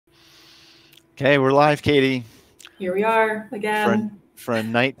Okay, we're live, Katie. Here we are again. For a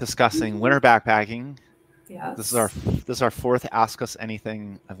night discussing winter backpacking. Yes. This is our fourth Ask Us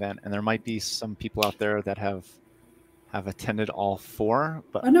Anything event, and there might be some people out there that have attended all four.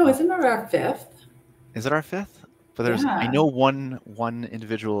 But oh no, isn't it our fifth? Is it our fifth? But there's I know one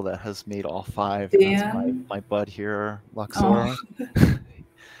individual that has made all five. Dan? That's my bud here, Luxor. Oh.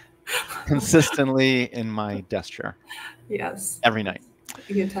 Consistently in my desk chair. Yes. Every night.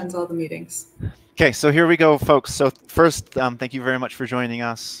 He attends all the meetings. Okay, so here we go, folks. So first, thank you very much for joining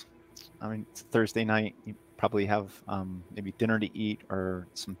us. I mean, it's Thursday night. You probably have maybe dinner to eat or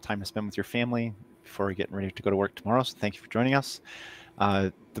some time to spend with your family before getting ready to go to work tomorrow. So thank you for joining us.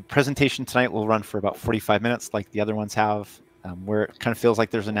 The presentation tonight will run for about 45 minutes like the other ones have. Where it kind of feels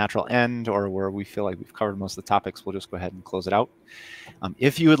like there's a natural end or where we feel like we've covered most of the topics, we'll just go ahead and close it out.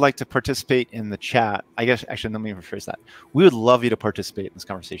 If you would like to participate in the chat, I guess, actually, let me rephrase that. We would love you to participate in this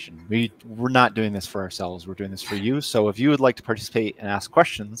conversation. We're not doing this for ourselves. We're doing this for you. So if you would like to participate and ask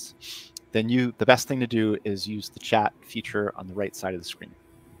questions, then the best thing to do is use the chat feature on the right side of the screen.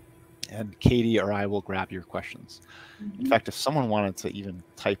 And Katie or I will grab your questions. In fact, if someone wanted to even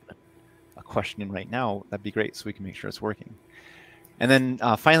type a question in right now, that'd be great so we can make sure it's working. And then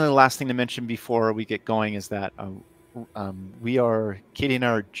finally, the last thing to mention before we get going is that Katie and I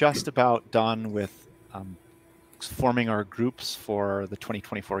are just about done with forming our groups for the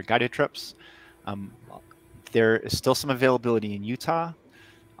 2024 guided trips. There is still some availability in Utah.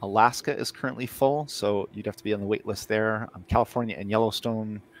 Alaska is currently full, so you'd have to be on the wait list there. California and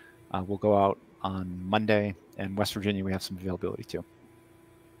Yellowstone will go out on Monday, and West Virginia we have some availability too.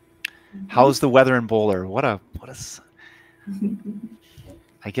 How's the weather in Boulder?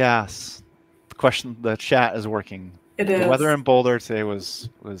 I guess the chat is working. The weather in Boulder today was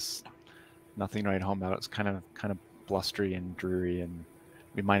nothing to write home about. It was kind of blustery and dreary and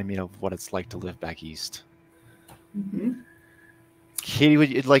reminded me of what it's like to live back east. Katie,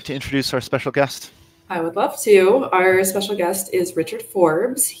 would you like to introduce our special guest? I would love to. Our special guest is Richard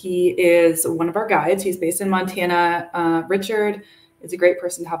Forbes. He is one of our guides. He's based in Montana. Richard is a great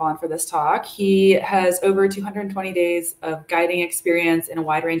person to have on for this talk. He has over 220 days of guiding experience in a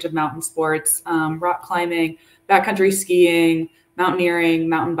wide range of mountain sports, rock climbing, backcountry skiing, mountaineering,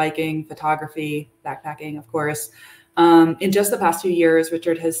 mountain biking, photography, backpacking, of course. In just the past 2 years,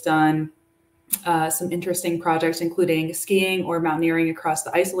 Richard has done some interesting projects, including skiing or mountaineering across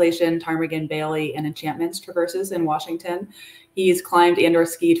the Isolation, Ptarmigan, Bailey, and Enchantments traverses in Washington. He's climbed and or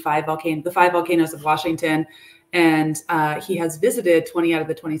skied the 5 volcanoes of Washington, and he has visited 20 out of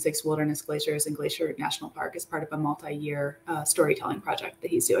the 26 wilderness glaciers in Glacier National Park as part of a multi-year storytelling project that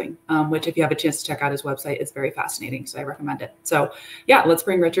he's doing, which if you have a chance to check out his website, is very fascinating. So I recommend it. So yeah, let's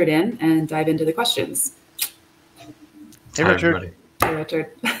bring Richard in and dive into the questions. Hey, Richard. Hey,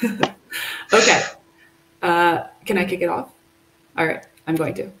 Richard. Okay. Can I kick it off? All right, I'm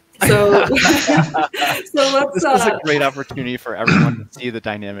going to. So, let's. This is a great opportunity for everyone to see the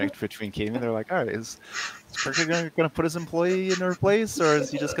dynamic between Katie. They're like, all right, is Richard going to put his employee in her place, or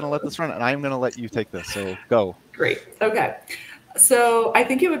is he just going to let this run? And I'm going to let you take this. So go. Great. Okay. So I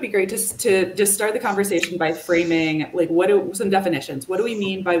think it would be great to just start the conversation by framing like some definitions. What do we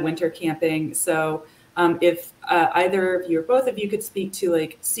mean by winter camping? So if either of you or both of you could speak to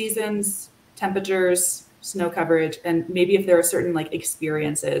like seasons, temperatures, snow coverage, and maybe if there are certain like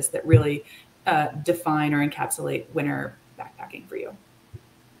experiences that really define or encapsulate winter backpacking for you.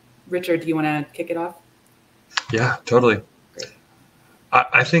 Richard, do you want to kick it off? Yeah, totally. Great.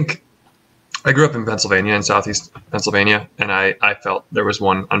 I think I grew up in Pennsylvania, in southeast Pennsylvania, and I felt there was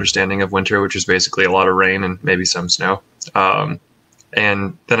one understanding of winter, which is basically a lot of rain and maybe some snow. And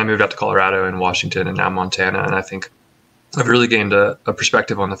then I moved out to Colorado and Washington and now Montana, and I think I've really gained a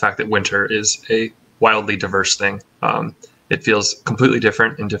perspective on the fact that winter is a wildly diverse thing. It feels completely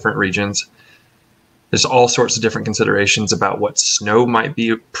different in different regions. There's all sorts of different considerations about what snow might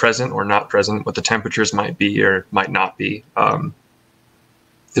be present or not present, what the temperatures might be or might not be.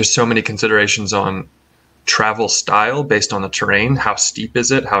 There's so many considerations on travel style based on the terrain. How steep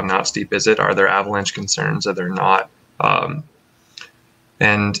is it? How not steep is it? Are there avalanche concerns? Are there not?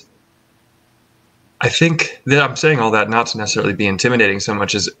 And I think that I'm saying all that not to necessarily be intimidating so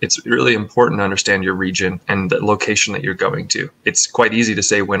much as it's really important to understand your region and the location that you're going to. It's quite easy to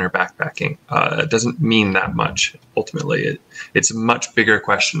say winter backpacking. It doesn't mean that much. Ultimately, it's a much bigger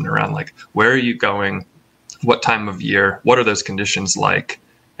question around like, where are you going? What time of year? What are those conditions like?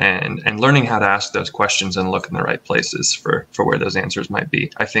 And learning how to ask those questions and look in the right places for where those answers might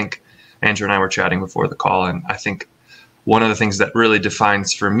be. I think Andrew and I were chatting before the call, and I think one of the things that really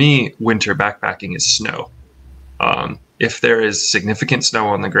defines for me winter backpacking is snow. if there is significant snow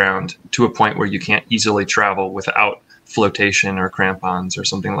on the ground to a point where you can't easily travel without flotation or crampons or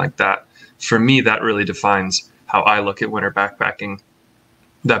something like that, for me, that really defines how I look at winter backpacking.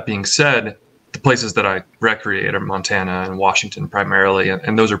 That being said, the places that I recreate are Montana and Washington primarily,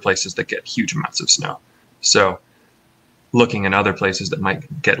 and those are places that get huge amounts of snow. So looking in other places that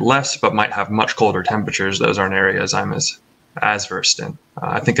might get less but might have much colder temperatures, those aren't areas I'm as versed in.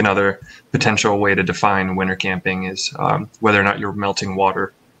 I think another potential way to define winter camping is whether or not you're melting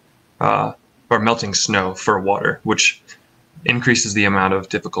water or melting snow for water, which increases the amount of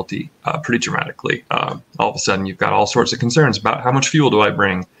difficulty pretty dramatically. All of a sudden, you've got all sorts of concerns about how much fuel do I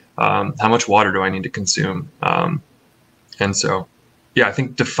bring, how much water do I need to consume, and so, yeah, I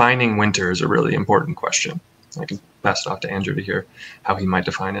think defining winter is a really important question. I can pass it off to Andrew to hear how he might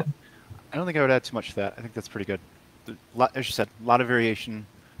define it. I don't think I would add too much to that. I think that's pretty good. As you said, a lot of variation.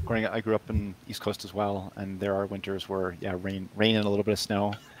 I grew up in East Coast as well, and there are winters where, yeah, rain and a little bit of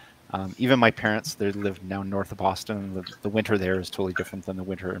snow. Even my parents, they live now north of Boston, and the winter there is totally different than the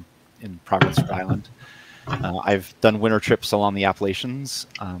winter in Providence, Rhode Island. I've done winter trips along the Appalachians.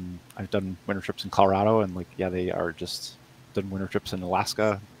 I've done winter trips in Colorado, and they are just done winter trips in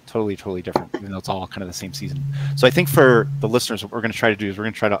Alaska. Totally different, even though it's all kind of the same season. So I think for the listeners, what we're going to try to do is we're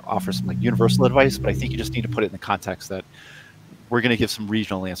going to try to offer some universal advice, but I think you just need to put it in the context that we're going to give some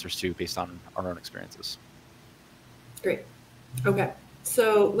regional answers to based on our own experiences. Great. Okay.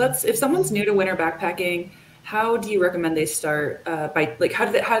 So if someone's new to winter backpacking, how do you recommend they start how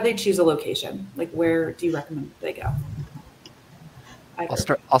do they choose a location? Where do you recommend they go?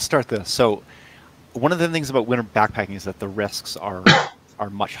 I'll start this. So one of the things about winter backpacking is that the risks are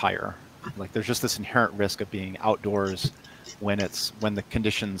much higher. There's just this inherent risk of being outdoors when the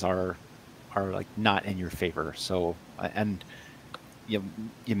conditions are not in your favor. So, and you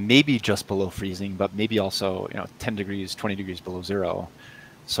may be just below freezing, but maybe also 10 degrees, 20 degrees below zero.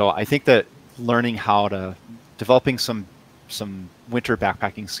 So I think that developing some winter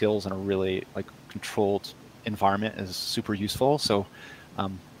backpacking skills in a really controlled environment is super useful. So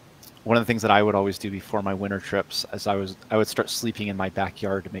one of the things that I would always do before my winter trips is I would start sleeping in my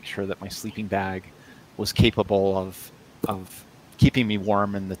backyard to make sure that my sleeping bag was capable of keeping me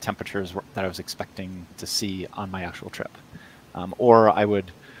warm in the temperatures that I was expecting to see on my actual trip. Or I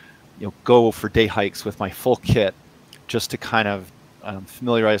would go for day hikes with my full kit just to kind of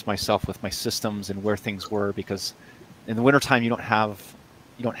familiarize myself with my systems and where things were, because in the wintertime you don't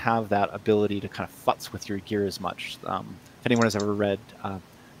have that ability to kind of futz with your gear as much. If anyone has ever read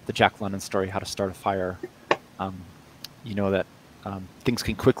the Jack London story, How to Start a Fire, you know that things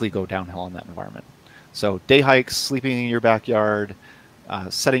can quickly go downhill in that environment. So day hikes, sleeping in your backyard,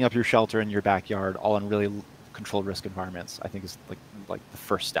 setting up your shelter in your backyard, all in really controlled risk environments, I think is like the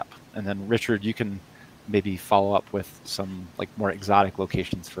first step. And then Richard, you can maybe follow up with some more exotic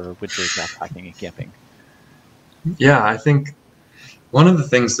locations for winter backpacking and camping. Yeah, I think one of the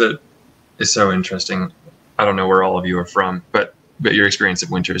things that is so interesting, I don't know where all of you are from, but your experience of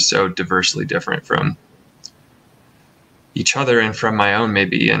winter is so diversely different from each other and from my own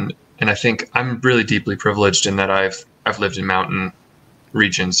maybe. And I think I'm really deeply privileged in that I've lived in mountain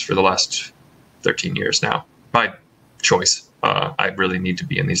regions for the last 13 years now by choice. I really need to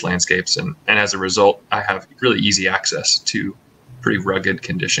be in these landscapes. And as a result, I have really easy access to pretty rugged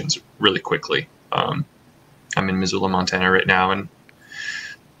conditions really quickly. I'm in Missoula, Montana right now, and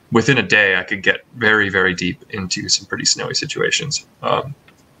within a day, I could get very, very deep into some pretty snowy situations.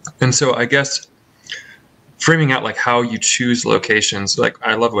 And so I guess framing out how you choose locations,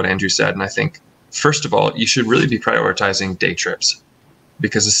 I love what Andrew said. And I think, first of all, you should really be prioritizing day trips,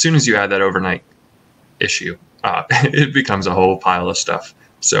 because as soon as you add that overnight issue, it becomes a whole pile of stuff.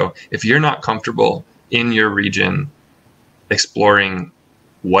 So if you're not comfortable in your region exploring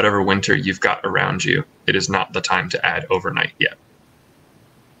whatever winter you've got around you, it is not the time to add overnight yet.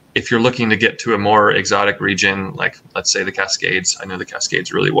 If you're looking to get to a more exotic region, let's say the Cascades, I know the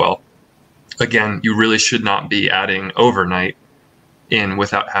Cascades really well. Again, you really should not be adding overnight in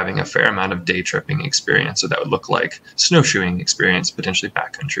without having a fair amount of day tripping experience. So that would look like snowshoeing experience, potentially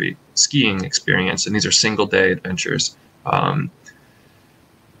backcountry skiing experience. And these are single day adventures.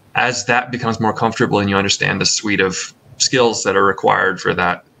 As that becomes more comfortable and you understand the suite of skills that are required for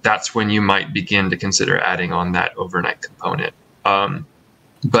that, that's when you might begin to consider adding on that overnight component.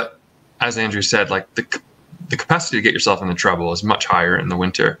 But as Andrew said, the capacity to get yourself into trouble is much higher in the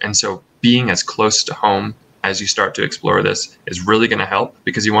winter. And so being as close to home as you start to explore this is really going to help,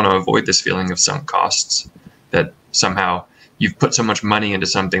 because you want to avoid this feeling of sunk costs, that somehow you've put so much money into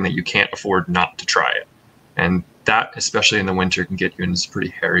something that you can't afford not to try it. And that, especially in the winter, can get you into some pretty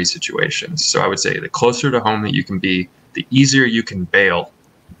hairy situations. So I would say the closer to home that you can be, the easier you can bail,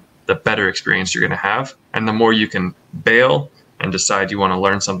 the better experience you're going to have. And the more you can bail and decide you want to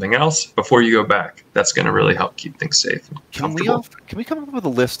learn something else before you go back, that's going to really help keep things safe and comfortable. Can we come up with a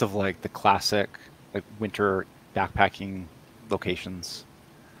list of like the classic like winter backpacking locations?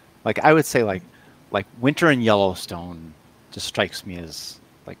 Like I would say like winter in Yellowstone just strikes me as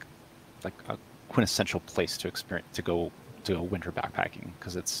like a quintessential place to go winter backpacking,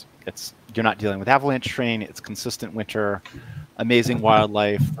 because it's you're not dealing with avalanche terrain, it's consistent winter, amazing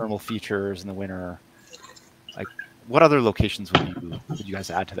wildlife, thermal features in the winter. Like, what other locations would you guys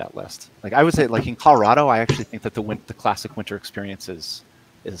add to that list? Like, I would say, like in Colorado, I actually think that the classic winter experience is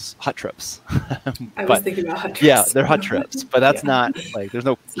hut trips. I was thinking about hut trips. Yeah, they're hut trips, but that's not like there's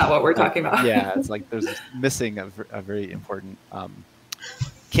no. It's not what we're talking about. Yeah, it's like there's missing a very important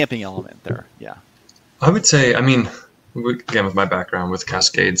camping element there. Yeah, I would say, I mean, again, with my background with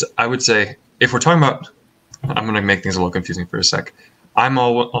Cascades, I would say if we're talking about, I'm going to make things a little confusing for a sec.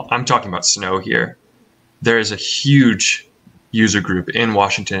 I'm talking about snow here. There is a huge user group in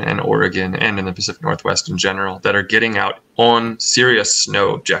Washington and Oregon and in the Pacific Northwest in general that are getting out on serious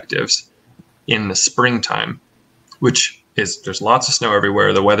snow objectives in the springtime, which is, there's lots of snow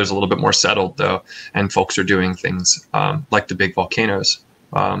everywhere. The weather's a little bit more settled though, and folks are doing things like the big volcanoes,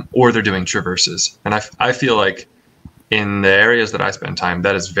 or they're doing traverses. And I feel like in the areas that I spend time,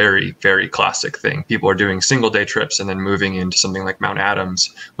 that is very, very classic thing. People are doing single day trips and then moving into something like Mount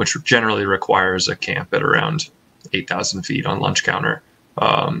Adams, which generally requires a camp at around 8,000 feet on lunch counter.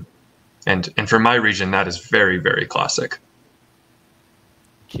 And for my region, that is very, very classic.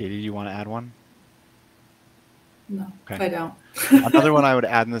 Katie, do you want to add one? No, okay. I don't. Another one I would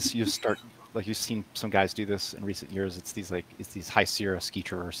add in this, you've seen some guys do this in recent years. It's these high Sierra ski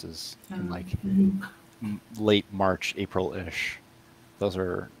traverses in like late March, April-ish. Those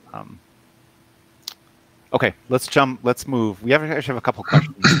are okay. Let's move. We actually have a couple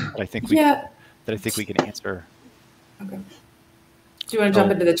questions that I think we can answer. Okay. Do you want to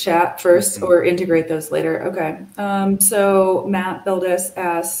jump into the chat first or integrate those later? Okay. So Matt Beldes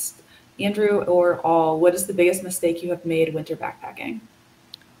asked, Andrew or all, what is the biggest mistake you have made winter backpacking?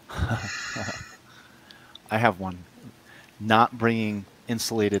 I have one. Not bringing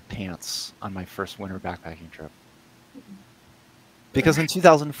insulated pants on my first winter backpacking trip. Because in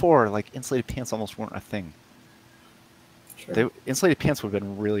 2004, like insulated pants almost weren't a thing. Sure. Insulated pants would have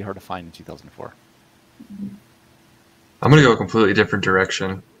been really hard to find in 2004. I'm going to go a completely different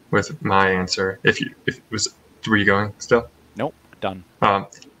direction with my answer. Were you going still? Nope, done.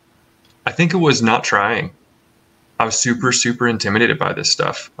 I think it was not trying. I was super, super intimidated by this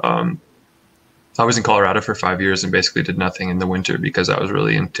stuff. I was in Colorado for 5 years and basically did nothing in the winter because I was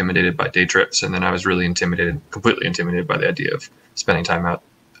really intimidated by day trips. And then I was really completely intimidated by the idea of spending time out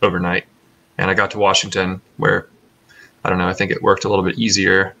overnight. And I got to Washington where, I don't know, I think it worked a little bit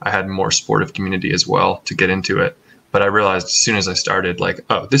easier. I had more sportive community as well to get into it. But I realized as soon as I started, like,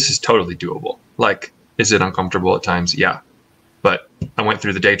 oh, this is totally doable. Like, is it uncomfortable at times? Yeah. But I went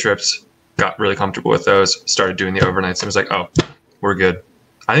through the day trips, got really comfortable with those, started doing the overnights, and was like, oh, we're good.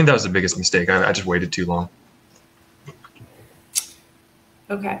 I think that was the biggest mistake. I just waited too long.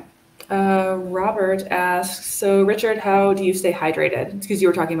 Okay. Robert asks, so Richard, how do you stay hydrated? It's because you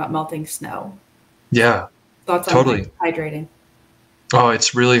were talking about melting snow. Yeah. Thoughts on totally hydrating? Oh,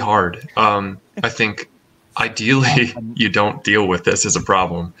 it's really hard. I think ideally you don't deal with this as a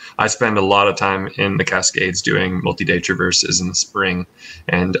problem. I spend a lot of time in the Cascades doing multi-day traverses in the spring,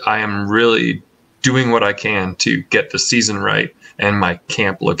 and I am really doing what I can to get the season right and my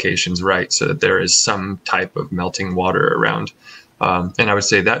camp locations right so that there is some type of melting water around. And I would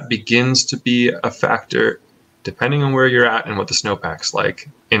say that begins to be a factor depending on where you're at and what the snowpack's like.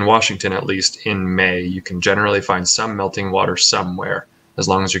 In Washington, at least in May, you can generally find some melting water somewhere, as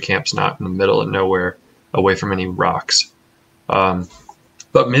long as your camp's not in the middle of nowhere away from any rocks.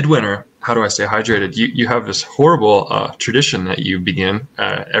 But midwinter, how do I stay hydrated? You have this horrible tradition that you begin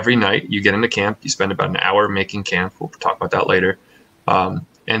every night. You get into camp, you spend about an hour making camp. We'll talk about that later.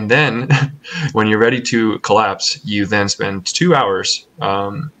 And then when you're ready to collapse, you then spend 2 hours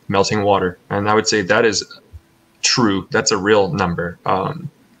melting water. And I would say that is true. That's a real number.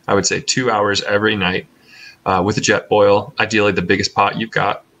 I would say 2 hours every night with a jet boil, ideally the biggest pot you've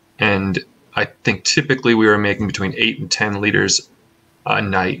got. And I think typically we were making between 8 and 10 liters a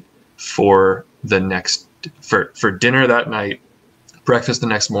night for for dinner that night, breakfast the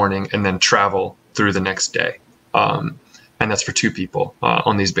next morning, and then travel through the next day. And that's for 2 people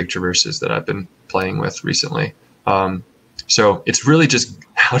on these big traverses that I've been playing with recently. So it's really just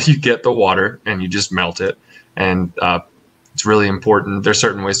how do you get the water and you just melt it. And It's really important. There's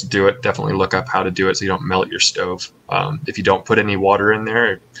certain ways to do it. Definitely look up how to do it so you don't melt your stove. If you don't put any water in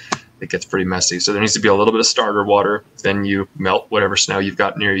there, it gets pretty messy. So there needs to be a little bit of starter water. Then you melt whatever snow you've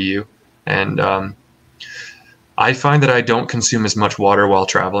got near you. And I find that I don't consume as much water while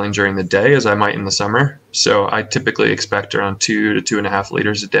traveling during the day as I might in the summer. So I typically expect around 2 to 2.5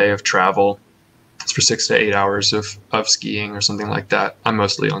 liters a day of travel. It's for 6 to 8 hours of skiing or something like that. I'm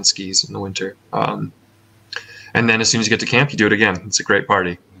mostly on skis in the winter. And then as soon as you get to camp, you do it again. It's a great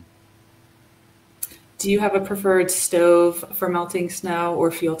party. Do you have a preferred stove for melting snow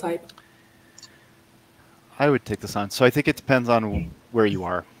or fuel type? I would take this on. So I think it depends on where you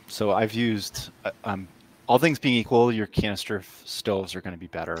are. So I've used, all things being equal, your canister stoves are going to be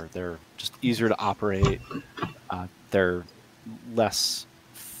better. They're just easier to operate. They're less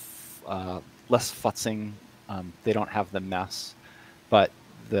futzing. They don't have the mess. But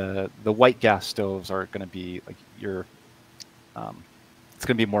the white gas stoves are going to be like it's going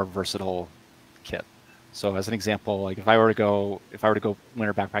to be a more versatile kit. So as an example, like if I were to go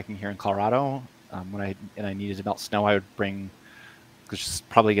winter backpacking here in Colorado, when I needed to melt snow, I would bring, which is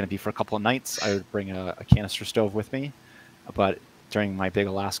probably going to be for a couple of nights, I would bring a canister stove with me. But during my big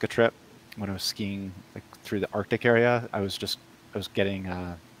Alaska trip, when I was skiing like through the Arctic area, I was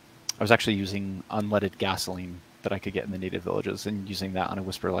actually using unleaded gasoline that I could get in the native villages and using that on a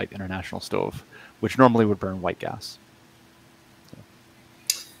Whisper Light International stove, which normally would burn white gas. So.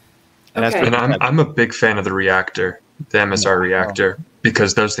 And I'm a big fan of the reactor, the MSR reactor,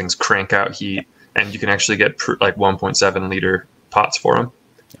 because those things crank out heat, and you can actually get like 1.7 liter pots for them,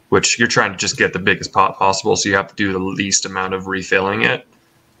 which you're trying to just get the biggest pot possible, so you have to do the least amount of refilling it.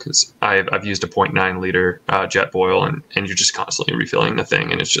 Because I've used a 0.9 liter jet boil, and you're just constantly refilling the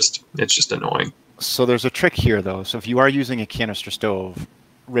thing, and it's just annoying. So there's a trick here, though. So if you are using a canister stove,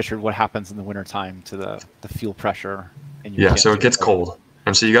 Richard, what happens in the wintertime to the fuel pressure in your so it gets cold.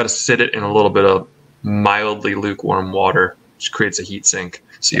 And so you got to sit it in a little bit of mildly lukewarm water, which creates a heat sink.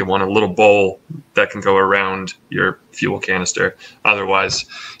 So you want a little bowl that can go around your fuel canister. Otherwise,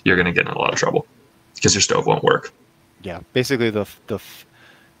 you're going to get in a lot of trouble because your stove won't work. Yeah, basically in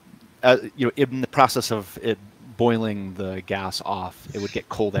the process of it boiling the gas off, it would get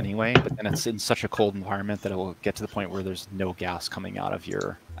cold anyway. But then it's in such a cold environment that it will get to the point where there's no gas coming out of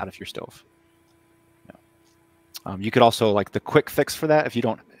your stove. You could also, like, the quick fix for that, if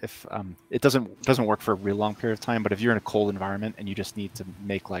it doesn't work for a real long period of time, but if you're in a cold environment and you just need to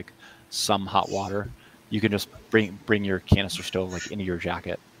make like some hot water, you can just bring your canister stove like into your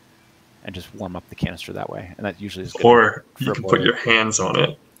jacket and just warm up the canister that way, and that usually is good. Or you can put your hands on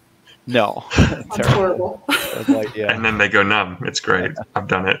it. No, that's horrible. Like, yeah. And then they go numb. It's great. I've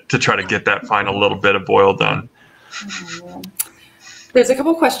done it to try to get that final little bit of boil done. Oh, there's a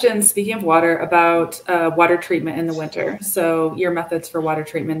couple questions, speaking of water, about water treatment in the winter. So your methods for water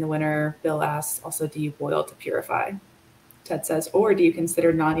treatment in the winter. Bill asks, also, do you boil to purify? Ted says, or do you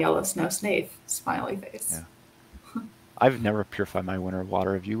consider non-yellow snow snaith? Smiley face. Yeah. I've never purified my winter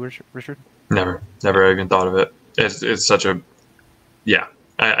water. Have you, Richard? Never even thought of it. It's such a, yeah.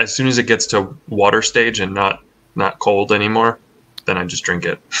 As soon as it gets to water stage and not cold anymore, then I just drink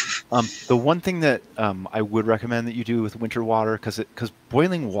it. The one thing that I would recommend that you do with winter water, because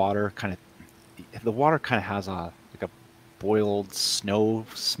boiling water the water kind of has a boiled snow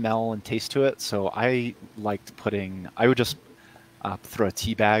smell and taste to it. So I would just throw a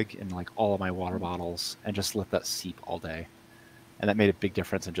tea bag in like all of my water bottles and just let that seep all day, and that made a big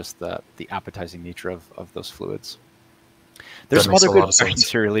difference in just the appetizing nature of those fluids. There's some other good questions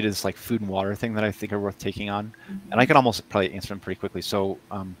here related to this like food and water thing that I think are worth taking on. And I can almost probably answer them pretty quickly. So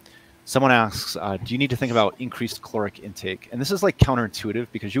someone asks, do you need to think about increased caloric intake? And this is like counterintuitive,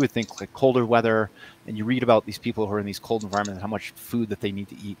 because you would think like colder weather, and you read about these people who are in these cold environments and how much food that they need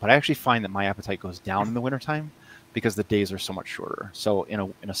to eat. But I actually find that my appetite goes down in the wintertime because the days are so much shorter. So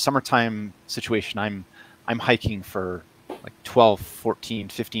in a summertime situation, I'm hiking for like 12, 14,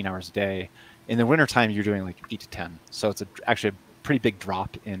 15 hours a day. In the wintertime, you're doing like 8 to 10. So it's actually a pretty big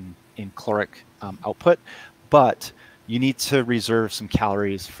drop in caloric output. But you need to reserve some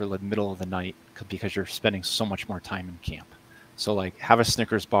calories for the middle of the night because you're spending so much more time in camp. So like have a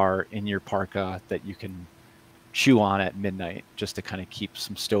Snickers bar in your parka that you can chew on at midnight just to kind of keep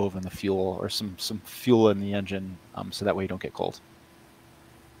some stove in the fuel or some fuel in the engine, so that way you don't get cold.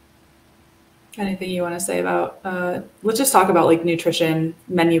 Anything you want to say about, let's just talk about like nutrition,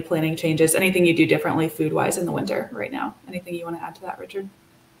 menu planning changes, anything you do differently food-wise in the winter right now? Anything you want to add to that, Richard?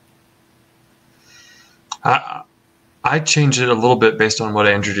 I change it a little bit based on what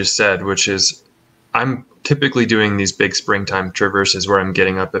Andrew just said, which is I'm typically doing these big springtime traverses where I'm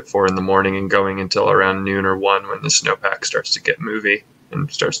getting up at 4 in the morning and going until around noon or 1 when the snowpack starts to get movie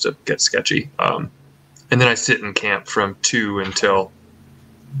and starts to get sketchy. And then I sit in camp from 2 until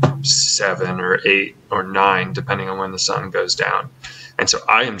 7 or 8 or 9, depending on when the sun goes down. And so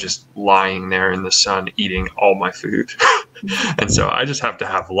I am just lying there in the sun eating all my food. And so I just have to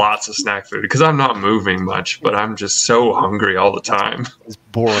have lots of snack food because I'm not moving much, but I'm just so hungry all the time. It's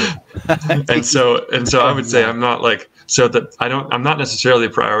boring. and so I would say I'm not like, so that I'm not necessarily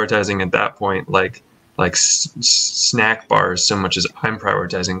prioritizing at that point like snack bars so much as I'm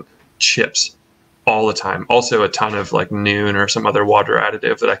prioritizing chips all the time. Also a ton of like Noon or some other water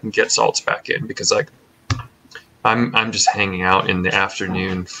additive that I can get salts back in, because like I'm just hanging out in the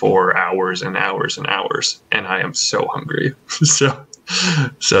afternoon for hours and hours and hours, and I am so hungry.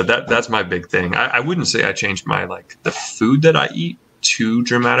 so that's my big thing. I wouldn't say I changed my like the food that I eat too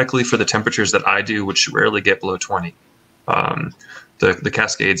dramatically for the temperatures that I do, which rarely get below 20. The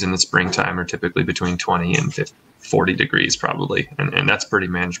Cascades in the springtime are typically between 20 and 40 degrees probably, and that's pretty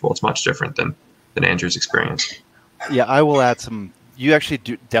manageable. It's much different than Andrew's experience. Yeah, I will add some. You actually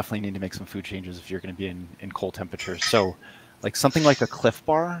definitely need to make some food changes if you're going to be in cold temperatures. So like something like a Cliff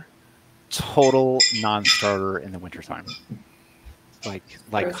Bar, total non-starter in the wintertime. Like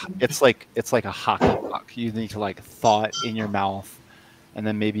it's like a hockey puck. You need to like thaw it in your mouth, and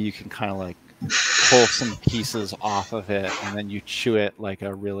then maybe you can kind of like pull some pieces off of it, and then you chew it like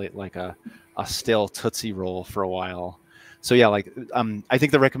a stale Tootsie Roll for a while. So yeah, like I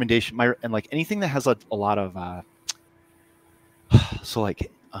think the recommendation, and like anything that has a lot of so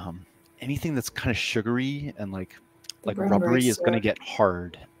like anything that's kind of sugary and like rubbery is going to get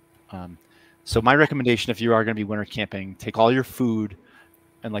hard. So my recommendation, if you are going to be winter camping, take all your food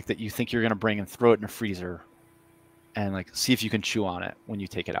and like that you think you're going to bring and throw it in a freezer, and like see if you can chew on it when you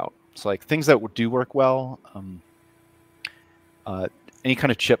take it out. So like things that do work well, any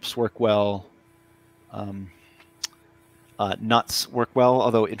kind of chips work well. Nuts work well,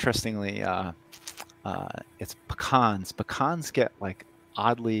 although interestingly, it's pecans. Pecans get like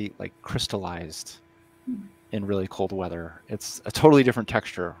oddly like crystallized in really cold weather. It's a totally different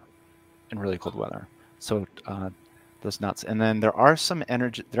texture in really cold weather. So those nuts, and then there are some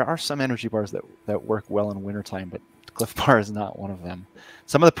energy bars that work well in wintertime, but Cliff Bar is not one of them.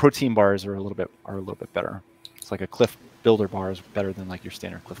 Some of the protein bars are a little bit better. It's like a Cliff Builder bar is better than like your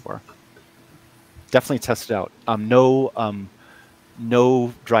standard Cliff Bar. Definitely test it out.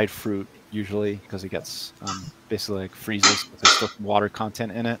 No dried fruit usually, because it gets basically like freezes, but there's still water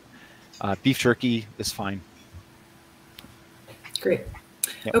content in it. Beef jerky is fine. Great.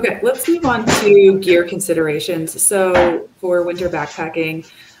 Yeah. Okay, let's move on to gear considerations. So for winter backpacking,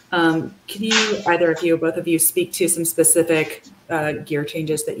 can you, either of you, both of you, speak to some specific gear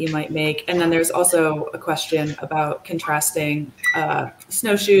changes that you might make? And then there's also a question about contrasting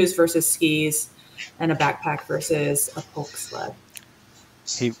snowshoes versus skis and a backpack versus a polk sled.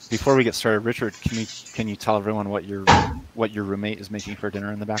 Hey, before we get started, Richard, can you tell everyone what your roommate is making for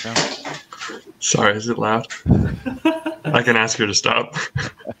dinner in the background? Sorry, is it loud? I can ask her to stop.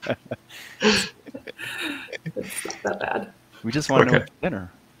 It's not that bad. We just want to know what's for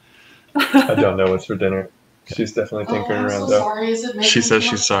dinner. I don't know what's for dinner. She's definitely tinkering around though. Sorry. Is it making she says too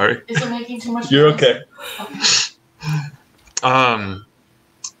she's much, sorry. Is it making too much You're noise? okay. Okay.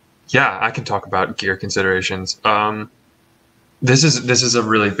 Yeah, I can talk about gear considerations. This is a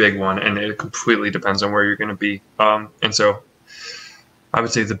really big one, and it completely depends on where you're going to be. And so I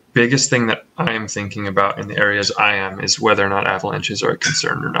would say the biggest thing that I am thinking about in the areas I am is whether or not avalanches are a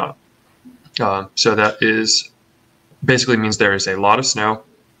concern or not. So that is basically means there is a lot of snow,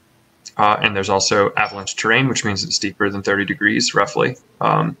 and there's also avalanche terrain, which means it's deeper than 30 degrees roughly.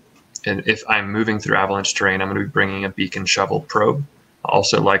 And if I'm moving through avalanche terrain, I'm going to be bringing a beacon shovel probe. I'll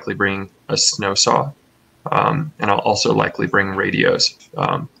also likely bring a snow saw, and I'll also likely bring radios.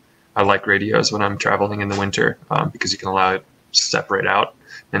 I like radios when I'm traveling in the winter because you can allow it to separate out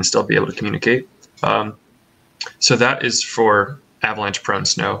and still be able to communicate. So that is for avalanche-prone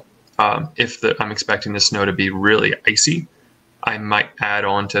snow. If I'm expecting the snow to be really icy, I might add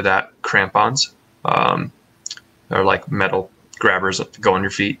on to that crampons, or like metal grabbers that go on your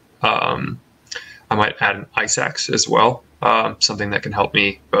feet. I might add an ice axe as well, something that can help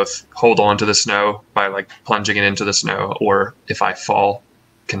me both hold on to the snow by like plunging it into the snow, or if I fall,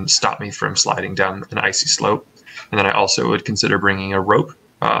 can stop me from sliding down an icy slope. And then I also would consider bringing a rope,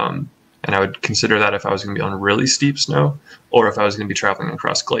 and I would consider that if I was going to be on really steep snow, or if I was going to be traveling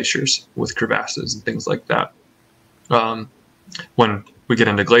across glaciers with crevasses and things like that. When we get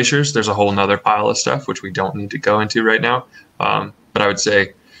into glaciers, there's a whole nother pile of stuff which we don't need to go into right now. But I would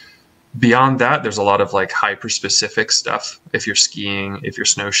say Beyond that, there's a lot of like hyper-specific stuff if you're skiing, if you're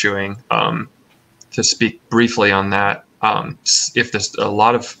snowshoeing. To speak briefly on that, if there's a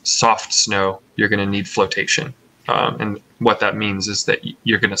lot of soft snow, you're going to need flotation. And what that means is that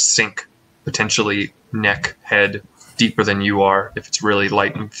you're going to sink potentially neck, head deeper than you are if it's really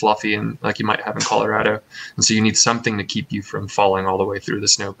light and fluffy, and like you might have in Colorado. And so you need something to keep you from falling all the way through the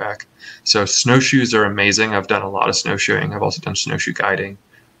snowpack. So snowshoes are amazing. I've done a lot of snowshoeing. I've also done snowshoe guiding.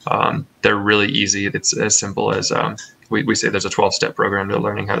 They're really easy. It's as simple as we say there's a 12-step program to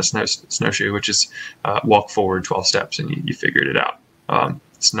learning how to snowshoe, which is walk forward 12 steps and you figured it out.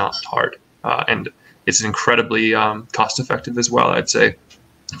 It's not hard. And it's incredibly cost-effective as well, I'd say.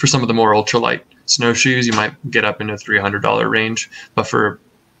 For some of the more ultralight snowshoes, you might get up into $300 range, but for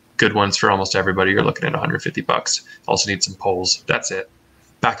good ones for almost everybody, you're looking at $150. Also need some poles. That's it.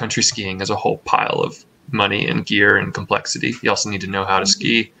 Backcountry skiing is a whole pile of money and gear and complexity. You also need to know how to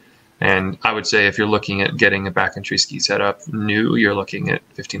ski. And I would say if you're looking at getting a backcountry ski set up new, you're looking at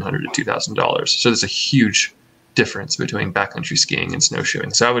 $1,500 to $2,000. So there's a huge difference between backcountry skiing and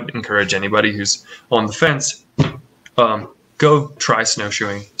snowshoeing. So I would encourage anybody who's on the fence, go try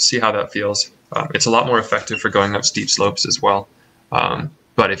snowshoeing, see how that feels. It's a lot more effective for going up steep slopes as well.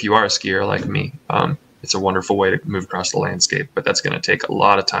 But if you are a skier like me, it's a wonderful way to move across the landscape, but that's going to take a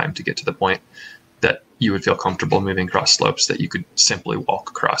lot of time to get to the point that you would feel comfortable moving across slopes that you could simply walk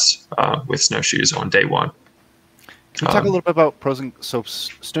across with snowshoes on day one. Can we talk a little bit about pros and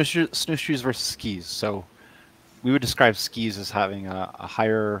snowshoes versus skis? So we would describe skis as having a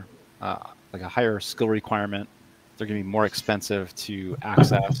higher skill requirement. They're going to be more expensive to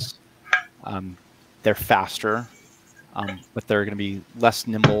access. They're faster, but they're going to be less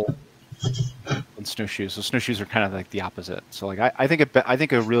nimble than snowshoes. So snowshoes are kind of like the opposite. So like I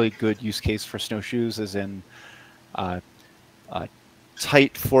think a really good use case for snowshoes is in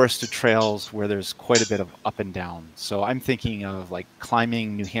tight forested trails where there's quite a bit of up and down. So I'm thinking of like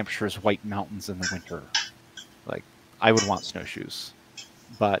climbing New Hampshire's White Mountains in the winter. Like I would want snowshoes,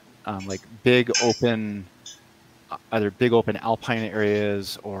 but like either big open alpine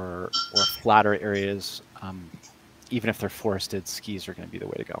areas or flatter areas, even if they're forested, skis are going to be the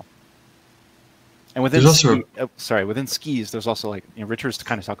way to go. And within within skis, there's also like, Richard's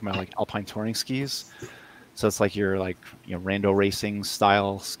kind of talking about like alpine touring skis. So it's like your rando racing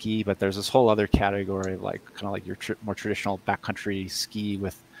style ski, but there's this whole other category of like kind of like your more traditional backcountry ski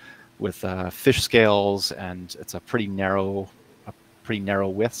with fish scales, and it's a pretty narrow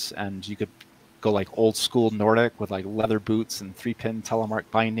widths, and you could go like old school Nordic with like leather boots and 3-pin telemark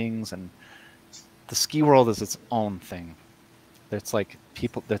bindings, and the ski world is its own thing. It's like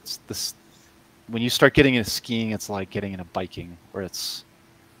when you start getting into skiing, it's like getting into biking, where it's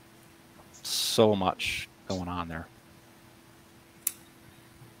so much going on there.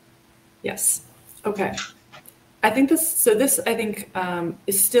 Yes. Okay. I think this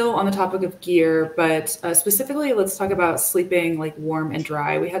is still on the topic of gear, but specifically, let's talk about sleeping like warm and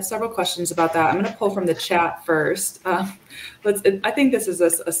dry. We had several questions about that. I'm going to pull from the chat first. I think this is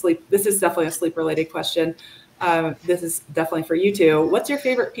This is definitely a sleep related question. This is definitely for you two. What's your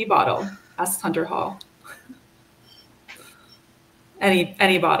favorite pee bottle? Asks Hunter Hall.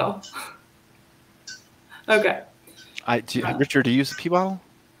 Any bottle. Okay. Richard, do you use a pee bottle?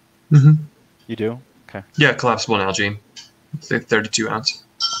 Mm-hmm. You do? Okay. Yeah, collapsible Nalgene, 32 ounce.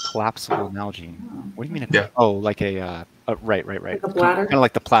 Collapsible Nalgene. What do you mean? Yeah. Oh, like a right. Like a bladder? Kind of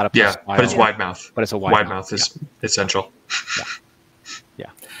like the platypus. Yeah, but it's wide mouth. But it's a wide mouth is essential. Yeah.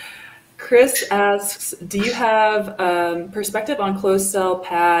 Chris asks, do you have perspective on closed cell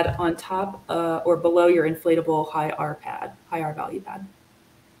pad on top or below your inflatable high R value pad?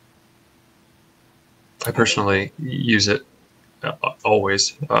 I personally use it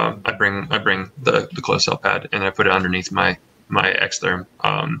always. I bring the closed cell pad and I put it underneath my Xtherm.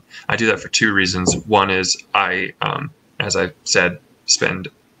 I do that for two reasons. One is I, as I said, spend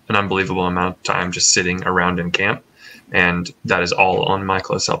an unbelievable amount of time just sitting around in camp, and that is all on my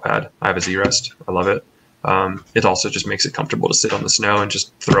closed cell pad. I have a Z-Rest. I love it. It also just makes it comfortable to sit on the snow and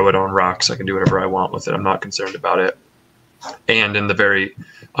just throw it on rocks. I can do whatever I want with it. I'm not concerned about it. And in the very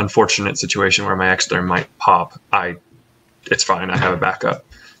unfortunate situation where my Xtherm might pop, it's fine. I have a backup.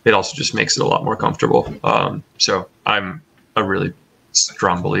 It also just makes it a lot more comfortable. So I'm a really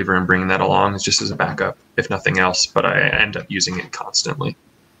strong believer in bringing that along. It's just as a backup, if nothing else, but I end up using it constantly.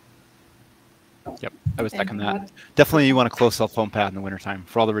 Yep, I would second that. Definitely, you want a closed cell foam pad in the wintertime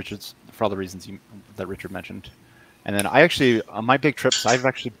for all the reasons that Richard mentioned. And then I actually, on my big trips, I've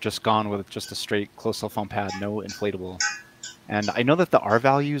actually just gone with just a straight closed cell foam pad, no inflatable. And I know that the R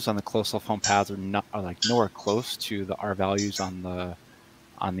values on the closed cell foam pads are like nowhere close to the R values on the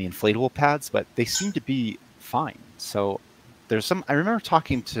on the inflatable pads, but they seem to be fine. So there's some. I remember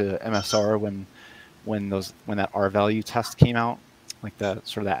talking to MSR when that R value test came out, like the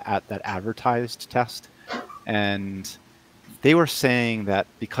sort of that advertised test, and they were saying that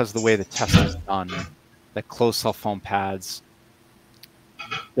because the way the test is done, that closed cell foam pads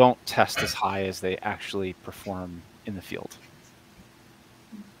don't test as high as they actually perform in the field.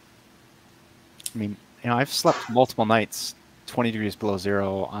 I mean, I've slept multiple nights 20 degrees below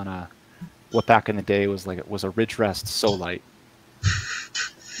zero on what back in the day was a ridge rest so light.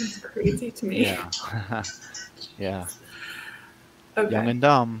 It's crazy to me. Yeah. Yeah. Okay. Young and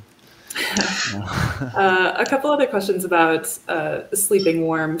dumb. A couple other questions about sleeping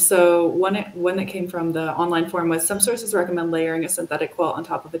warm. So one that came from the online forum was, some sources recommend layering a synthetic quilt on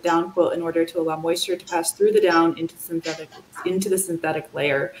top of a down quilt in order to allow moisture to pass through the down into the synthetic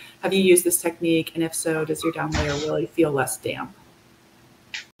layer. Have you used this technique? And if so, does your down layer really feel less damp?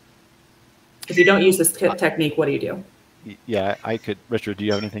 If you don't use this technique, what do you do? Yeah, I could. Richard, do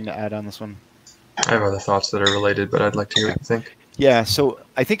you have anything to add on this one? I have other thoughts that are related, but I'd like to hear what you think. Yeah, so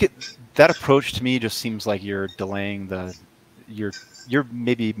I think that approach to me just seems like you're delaying you're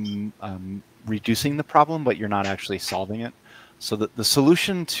maybe reducing the problem, but you're not actually solving it. So the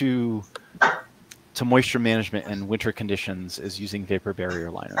solution to moisture management in winter conditions is using vapor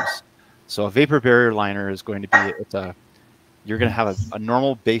barrier liners. So a vapor barrier liner is going to be, you're going to have a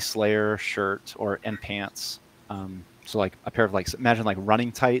normal base layer shirt and pants. So like a pair of imagine like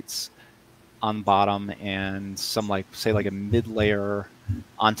running tights on bottom and some say a mid layer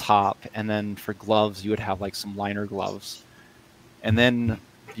on top, and then for gloves you would have some liner gloves, and then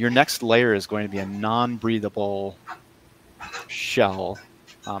your next layer is going to be a non-breathable shell,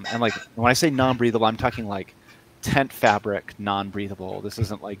 and when I say non-breathable, I'm talking tent fabric non-breathable. This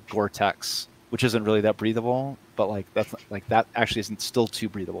isn't like Gore-Tex, which isn't really that breathable, but that actually isn't still too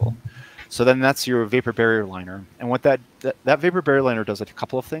breathable. So then that's your vapor barrier liner. And what that vapor barrier liner does a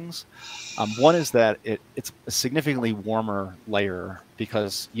couple of things. One is that it's a significantly warmer layer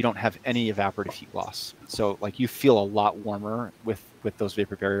because you don't have any evaporative heat loss. So you feel a lot warmer with those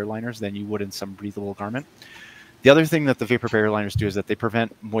vapor barrier liners than you would in some breathable garment. The other thing that the vapor barrier liners do is that they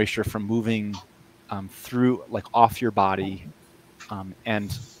prevent moisture from moving through, off your body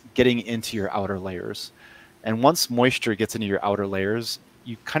and getting into your outer layers. And once moisture gets into your outer layers,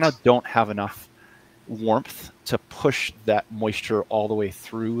 you kind of don't have enough warmth to push that moisture all the way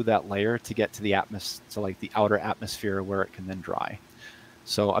through that layer to get to the atmosphere, to the outer atmosphere where it can then dry.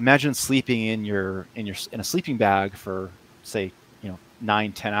 So imagine sleeping in a sleeping bag for say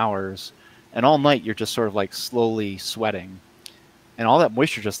 9-10 hours, and all night you're just sort of slowly sweating, and all that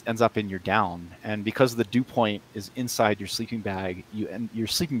moisture just ends up in your down. And because the dew point is inside your sleeping bag, your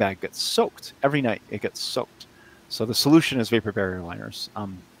sleeping bag gets soaked every night. It gets soaked. So the solution is vapor barrier liners.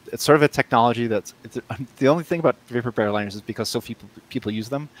 It's sort of a technology the only thing about vapor barrier liners is because so few people use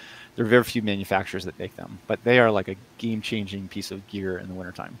them, there are very few manufacturers that make them, but they are like a game-changing piece of gear in the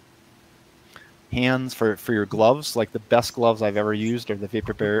wintertime. Hands for your gloves, the best gloves I've ever used are the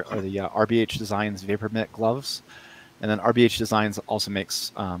vapor barrier or the RBH Designs Vapor Mitt gloves. And then RBH Designs also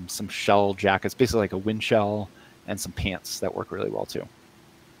makes some shell jackets, basically like a wind shell, and some pants that work really well too.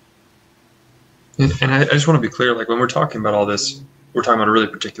 And I just want to be clear, when we're talking about all this, we're talking about a really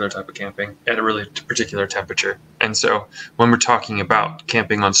particular type of camping at a really particular temperature. And so when we're talking about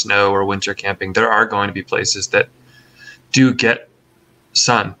camping on snow or winter camping, there are going to be places that do get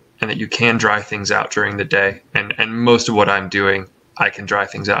sun and that you can dry things out during the day. And most of what I'm doing, I can dry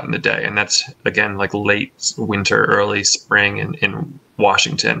things out in the day. And that's, again, late winter, early spring in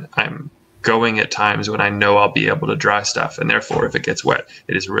Washington. I'm going at times when I know I'll be able to dry stuff, and therefore if it gets wet,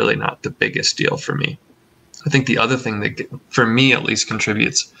 it is really not the biggest deal for me. I think the other thing that, for me at least,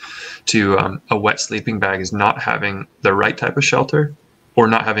 contributes to a wet sleeping bag is not having the right type of shelter or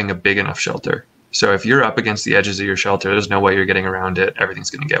not having a big enough shelter. So if you're up against the edges of your shelter, there's no way you're getting around it. Everything's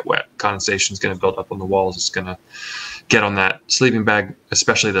going to get wet. Condensation is going to build up on the walls. It's going to get on that sleeping bag,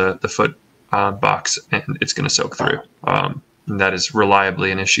 especially the foot box, and it's going to soak through. And that is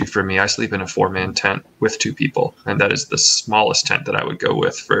reliably an issue for me. I sleep in a 4-man tent with 2 people, and that is the smallest tent that I would go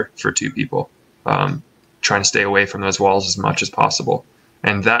with for 2 people. Trying to stay away from those walls as much as possible.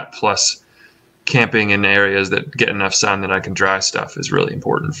 And that plus camping in areas that get enough sun that I can dry stuff is really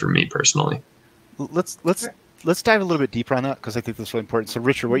important for me personally. Let's dive a little bit deeper on that, because I think that's really important. So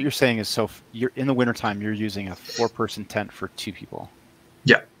Richard, what you're saying is, so you're in the wintertime, you're using a 4-person tent for 2 people.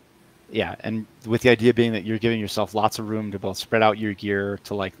 Yeah. Yeah, and with the idea being that you're giving yourself lots of room to both spread out your gear,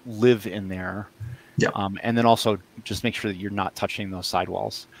 to live in there, yeah, and then also just make sure that you're not touching those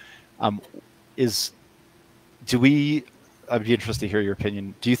sidewalls. Do we I'd be interested to hear your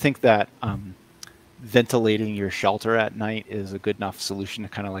opinion. Do you think that ventilating your shelter at night is a good enough solution to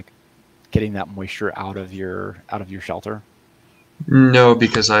kind of like getting that moisture out of your shelter? No,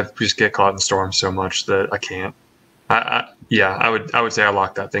 because I just get caught in storms so much that I can't. Yeah, I would say I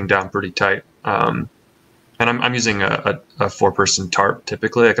lock that thing down pretty tight. And I'm using a 4-person tarp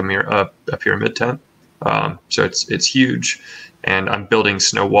typically, like a pyramid tent. So it's huge, and I'm building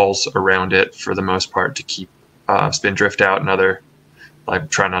snow walls around it for the most part to keep spindrift out and other, like,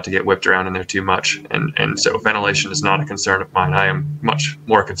 try not to get whipped around in there too much. And so ventilation is not a concern of mine. I am much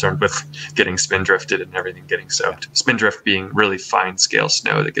more concerned with getting spindrifted and everything getting soaked. Spindrift being really fine scale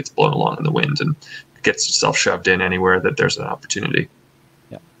snow that gets blown along in the wind and gets itself shoved in anywhere that there's an opportunity.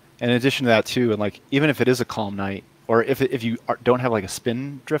 Yeah. And in addition to that too, and like even if it is a calm night, or if you don't have like a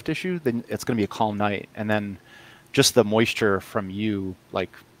spin drift issue, then it's going to be a calm night, and then just the moisture from you like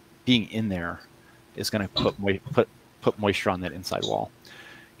being in there is going to put moisture on that inside wall.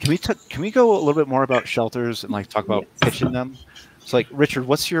 Can we go a little bit more about shelters and like talk about pitching them? So like Richard,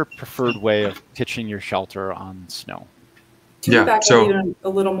 what's your preferred way of pitching your shelter on snow? Can we back up a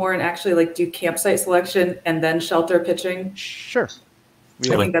little more and actually like do campsite selection and then shelter pitching? Sure.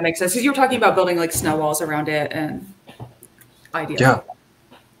 I think that makes sense, because you were talking about building like snow walls around it and ideas.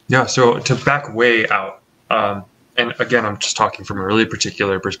 Yeah. So to back way out, and again, I'm just talking from a really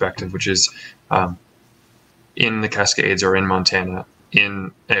particular perspective, which is in the Cascades or in Montana,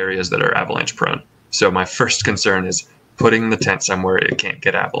 in areas that are avalanche prone. So my first concern is putting the tent somewhere it can't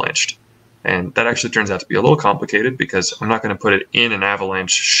get avalanched. And that actually turns out to be a little complicated, because I'm not going to put it in an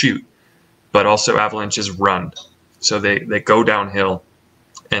avalanche chute, but also avalanches run. So they go downhill,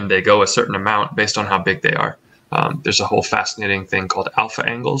 and they go a certain amount based on how big they are. There's a whole fascinating thing called alpha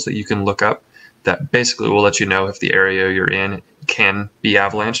angles that you can look up that basically will let you know if the area you're in can be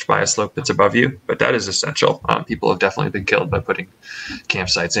avalanched by a slope that's above you, but that is essential. People have definitely been killed by putting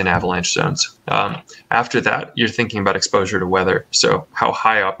campsites in avalanche zones. After that, you're thinking about exposure to weather. So how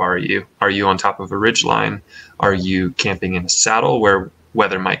high up are you? Are you on top of a ridge line? Are you camping in a saddle where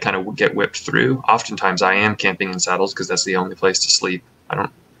weather might kind of get whipped through? Oftentimes I am camping in saddles because that's the only place to sleep.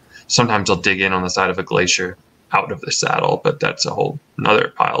 Sometimes I'll dig in on the side of a glacier out of the saddle, but that's a whole another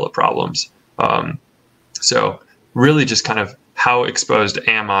pile of problems. So really just kind of how exposed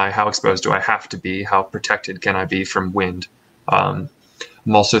am I? How exposed do I have to be? How protected can I be from wind? I'm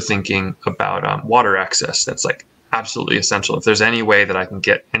also thinking about water access. That's like absolutely essential. If there's any way that I can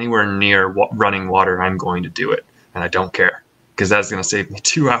get anywhere near running water, I'm going to do it. And I don't care, because that's going to save me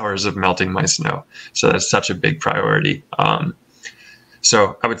 2 hours of melting my snow. So that's such a big priority.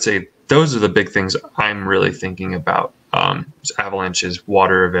 So I would say those are the big things I'm really thinking about. Avalanches,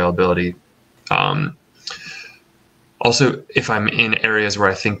 water availability. Also, if I'm in areas where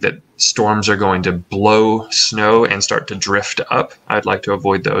I think that storms are going to blow snow and start to drift up, I'd like to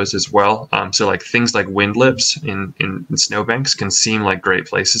avoid those as well. So like things like windlips in snowbanks can seem like great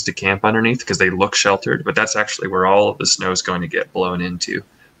places to camp underneath because they look sheltered, but that's actually where all of the snow is going to get blown into.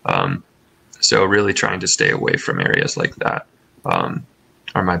 So really trying to stay away from areas like that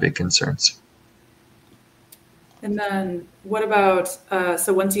are my big concerns. And then what about,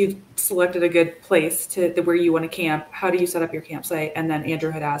 so once you've selected a good place where you want to camp, how do you set up your campsite? And then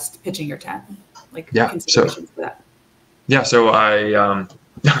Andrew had asked pitching your tent, considerations for that. Yeah, so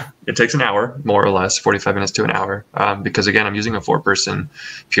it takes an hour, more or less, 45 minutes to an hour, because again, I'm using a 4-person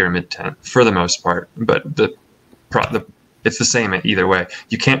pyramid tent for the most part, but it's the same either way.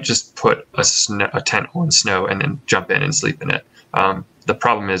 You can't just put a tent on snow and then jump in and sleep in it. The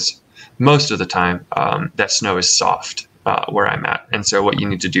problem is, most of the time, that snow is soft where I'm at. And so what you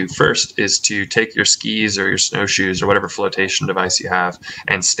need to do first is to take your skis or your snowshoes or whatever flotation device you have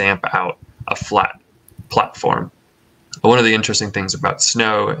and stamp out a flat platform. But one of the interesting things about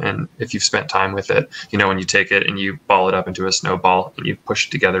snow, and if you've spent time with it, when you take it and you ball it up into a snowball and you push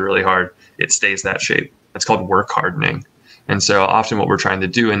it together really hard, it stays that shape. It's called work hardening. And so often what we're trying to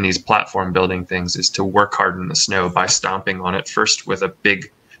do in these platform building things is to work harden the snow by stomping on it first with a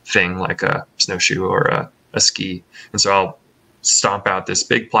big thing like a snowshoe or a ski. And so I'll stomp out this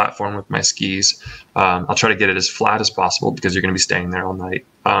big platform with my skis. I'll try to get it as flat as possible because you're going to be staying there all night.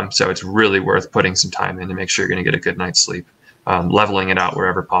 So it's really worth putting some time in to make sure you're going to get a good night's sleep, leveling it out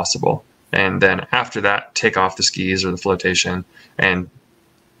wherever possible. And then after that, take off the skis or the flotation and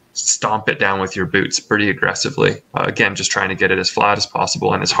stomp it down with your boots pretty aggressively. Again, just trying to get it as flat as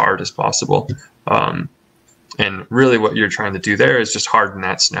possible and as hard as possible. And really what you're trying to do there is just harden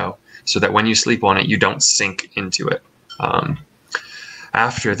that snow so that when you sleep on it, you don't sink into it.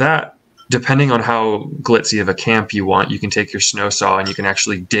 After that, depending on how glitzy of a camp you want, you can take your snow saw and you can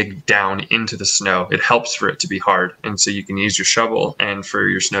actually dig down into the snow. It helps for it to be hard, and so you can use your shovel and for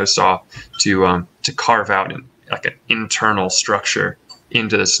your snow saw to carve out like an internal structure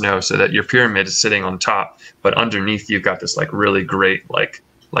into the snow, so that your pyramid is sitting on top, but underneath you've got this like really great like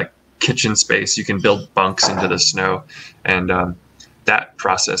kitchen space. You can build bunks into the snow, and that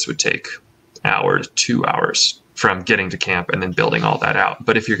process would take an hour to 2 hours from getting to camp and then building all that out.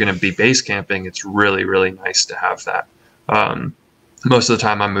 But if you're going to be base camping, it's really, really nice to have that. Most of the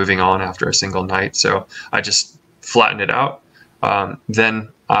time I'm moving on after a single night, so I just flatten it out. Then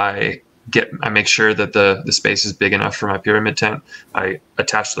I make sure that the space is big enough for my pyramid tent. I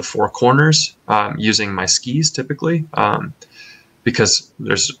attach the 4 corners using my skis typically, because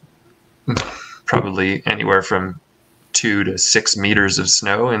there's probably anywhere from 2 to 6 meters of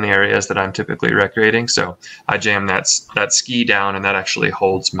snow in the areas that I'm typically recreating. So I jam that ski down, and that actually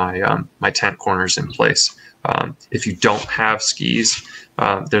holds my my tent corners in place. If you don't have skis,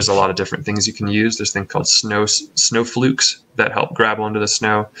 there's a lot of different things you can use. There's a thing called snow flukes that help grab onto the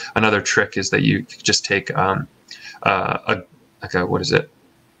snow. Another trick is that you just take what is it?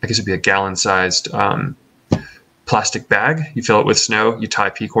 I guess it'd be a gallon-sized plastic bag. You fill it with snow. You tie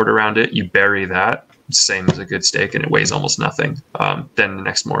P-cord around it. You bury that. Same as a good steak, and it weighs almost nothing. Then the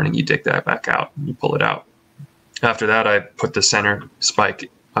next morning you dig that back out and you pull it out. After that, I put the center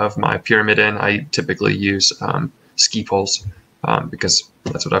spike of my pyramid in. I typically use ski poles because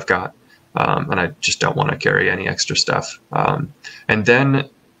that's what I've got, and I just don't want to carry any extra stuff. And then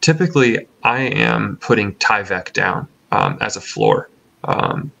typically I am putting Tyvek down as a floor.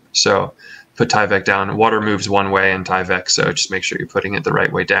 So put Tyvek down. Water moves one way in Tyvek, so just make sure you're putting it the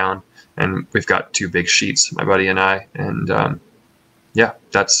right way down. And we've got 2 big sheets, my buddy and I, and yeah,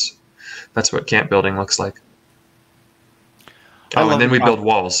 that's what camp building looks like. Oh, and then we build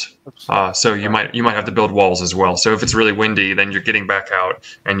walls. So you might have to build walls as well. So if it's really windy, then you're getting back out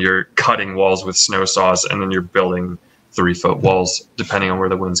and you're cutting walls with snow saws, and then you're building 3-foot walls depending on where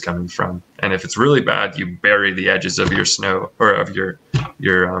the wind's coming from. And if it's really bad, you bury the edges of your snow or of your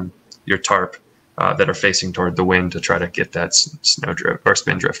tarp that are facing toward the wind to try to get that snow drift or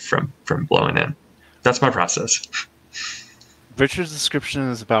spin drift from blowing in. That's my process. Richard's description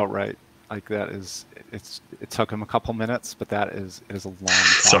is about right. Like that is, it took him a couple minutes, but it is a long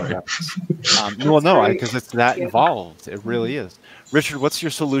process. Well, no, because it's that involved. It really is. Richard, what's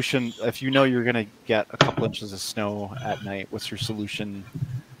your solution if you know you're going to get a couple inches of snow at night? What's your solution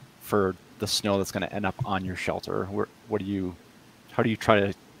for the snow that's going to end up on your shelter? How do you try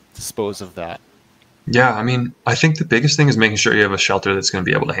to dispose of that? Yeah, I mean, I think the biggest thing is making sure you have a shelter that's going to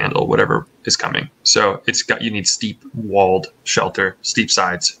be able to handle whatever is coming. So you need steep walled shelter, steep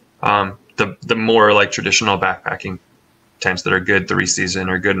sides. The more like traditional backpacking tents that are good 3-season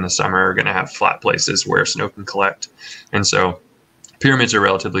or good in the summer are going to have flat places where snow can collect. And so pyramids are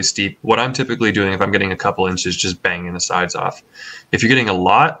relatively steep. What I'm typically doing if I'm getting a couple inches, just banging the sides off. If you're getting a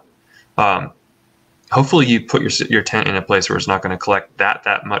lot, hopefully you put your tent in a place where it's not going to collect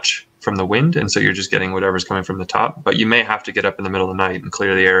that much from the wind, and so you're just getting whatever's coming from the top. But you may have to get up in the middle of the night and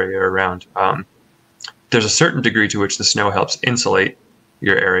clear the area around. There's a certain degree to which the snow helps insulate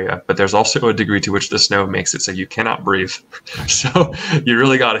your area, but there's also a degree to which the snow makes it so you cannot breathe. So you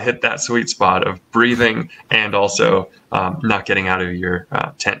really got to hit that sweet spot of breathing and also not getting out of your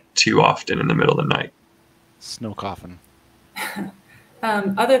tent too often in the middle of the night. Snow coffin.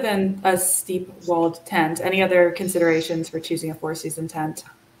 Other than a steep walled tent, any other considerations for choosing a 4-season tent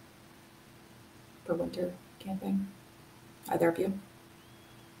for winter camping? Either of you?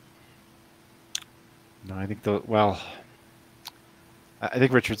 No, I think I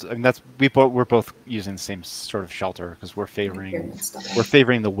think Richard's. I mean, we're both using the same sort of shelter because we're favoring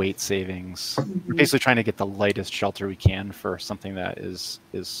the weight savings. Mm-hmm. We're basically trying to get the lightest shelter we can for something that is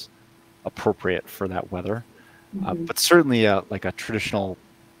appropriate for that weather. Mm-hmm. But certainly, like a traditional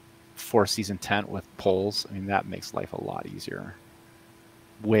 4-season tent with poles, I mean, that makes life a lot easier.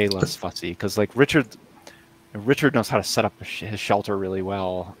 Way less fussy because, like Richard knows how to set up his shelter really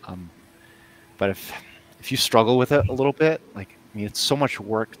well. But if you struggle with it a little bit, like. I mean, it's so much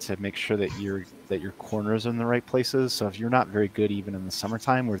work to make sure that your corners are in the right places. So if you're not very good even in the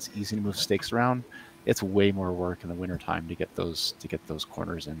summertime where it's easy to move stakes around, it's way more work in the wintertime to get those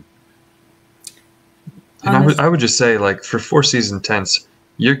corners in. And I would just say, like, for 4-season tents,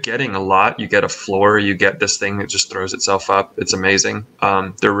 you're getting a lot. You get a floor, you get this thing that just throws itself up. It's amazing.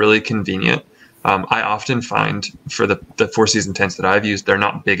 They're really convenient. I often find for the 4-season tents that I've used, they're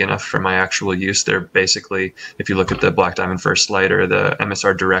not big enough for my actual use. They're basically, if you look at the Black Diamond First Light or the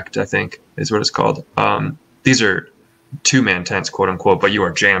MSR Direct, I think is what it's called. These are 2-man tents, quote unquote, but you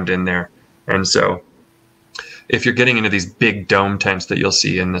are jammed in there. And so if you're getting into these big dome tents that you'll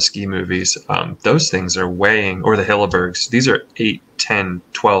see in the ski movies, those things are weighing, or the Hillebergs, these are 8, 10,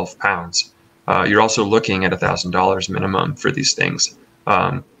 12 pounds. You're also looking at $1,000 minimum for these things.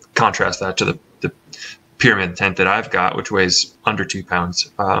 Contrast that to the pyramid tent that I've got, which weighs under 2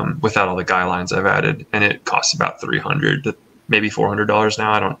 pounds, without all the guy lines I've added, and it costs about $300 to maybe $400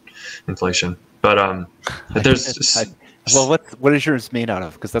 now. Inflation, but there's. Well, what is yours made out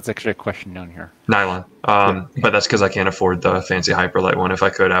of? Because that's actually a question down here. Nylon, but that's because I can't afford the fancy Hyperlight one. If I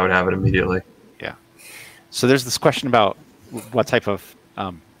could, I would have it immediately. Yeah. So there's this question about what type of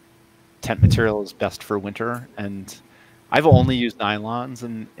tent material is best for winter, and I've only used nylons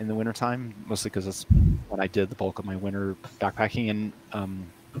in the wintertime, mostly because it's when I did the bulk of my winter backpacking.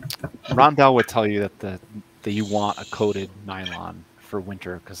 And Ron Bell would tell you that you want a coated nylon for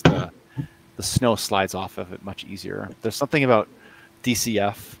winter because the snow slides off of it much easier. There's something about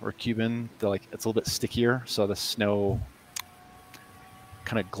DCF or Cuban that it's a little bit stickier, so the snow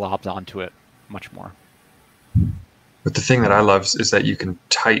kind of globs onto it much more. But the thing that I love is that you can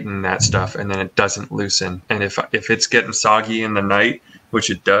tighten that stuff and then it doesn't loosen. And if it's getting soggy in the night,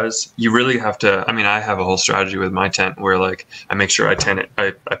 which it does, you really have to. I mean, I have a whole strategy with my tent where I make sure I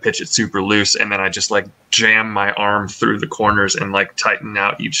pitch it super loose, and then I just jam my arm through the corners and tighten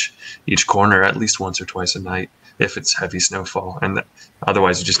out each corner at least once or twice a night if it's heavy snowfall. And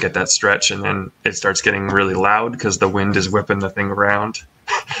otherwise you just get that stretch, and then it starts getting really loud because the wind is whipping the thing around,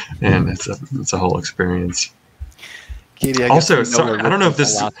 and it's a whole experience. Katie, also, sorry, I don't know if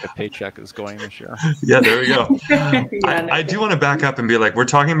this Alaska paycheck is going this year. Yeah, there we go. I do want to back up and be we're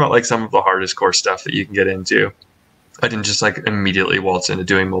talking about some of the hardest core stuff that you can get into. I didn't just immediately waltz into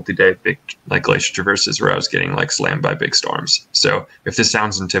doing multi-day big glacier traverses where I was getting slammed by big storms. So if this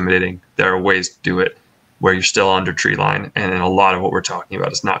sounds intimidating, there are ways to do it where you're still under tree line, and a lot of what we're talking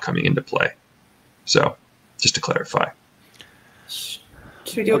about is not coming into play. So just to clarify.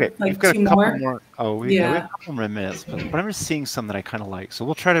 Should we do we've got two a couple more? Oh, we have a couple more minutes, but I'm just seeing some that I kind of like. So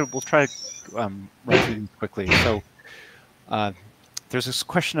we'll try to run through these quickly. So there's this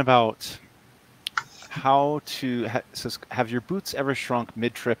question about how to says, have your boots ever shrunk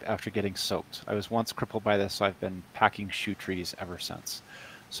mid-trip after getting soaked? I was once crippled by this, so I've been packing shoe trees ever since.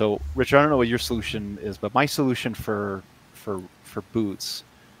 So Richard, I don't know what your solution is, but my solution for boots.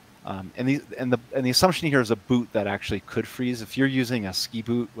 And the assumption here is a boot that actually could freeze. If you're using a ski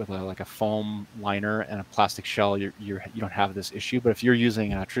boot with a foam liner and a plastic shell, you don't have this issue. But if you're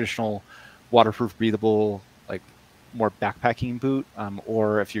using a traditional waterproof, breathable, more backpacking boot,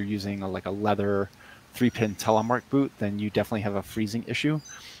 or if you're using a leather 3-pin telemark boot, then you definitely have a freezing issue.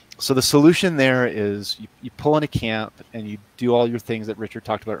 So the solution there is you pull into camp and you do all your things that Richard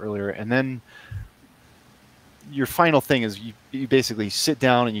talked about earlier, and then your final thing is you basically sit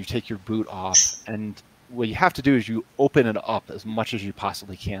down and you take your boot off, and what you have to do is you open it up as much as you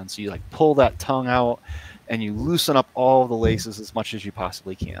possibly can. So you pull that tongue out and you loosen up all the laces as much as you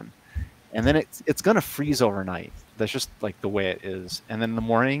possibly can, and then it's going to freeze overnight. That's just the way it is. And then in the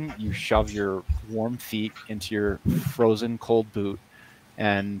morning you shove your warm feet into your frozen cold boot,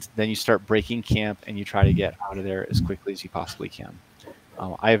 and then you start breaking camp and you try to get out of there as quickly as you possibly can.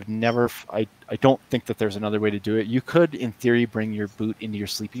 I don't think that there's another way to do it. You could, in theory, bring your boot into your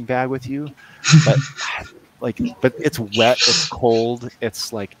sleeping bag with you, but but it's wet, it's cold,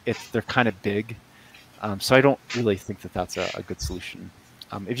 they're kind of big, so I don't really think that that's a good solution.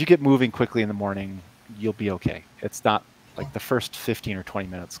 If you get moving quickly in the morning, you'll be okay. It's not the first 15 or 20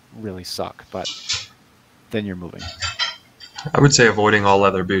 minutes really suck, but then you're moving. I would say avoiding all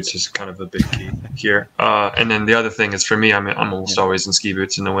leather boots is kind of a big key here. And then the other thing is, for me, I'm almost always in ski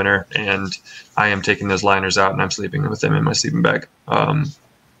boots in the winter, and I am taking those liners out and I'm sleeping with them in my sleeping bag,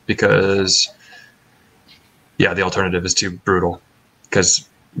 because, the alternative is too brutal, because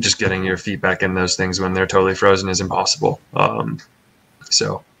just getting your feet back in those things when they're totally frozen is impossible.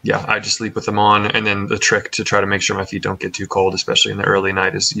 So I just sleep with them on, and then the trick to try to make sure my feet don't get too cold, especially in the early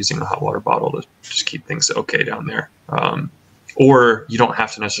night, is using a hot water bottle to just keep things okay down there. Or you don't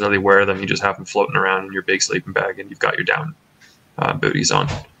have to necessarily wear them. You just have them floating around in your big sleeping bag, and you've got your down booties on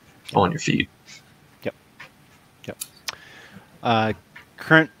your feet. Yep.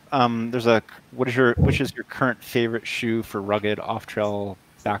 Current. Which is your current favorite shoe for rugged off-trail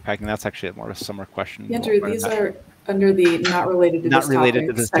backpacking? That's actually more of a summer question. Andrew, these are under the not related to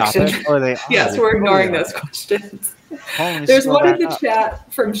this topic. section. Oh, they Yes, we're ignoring those questions. There's one in the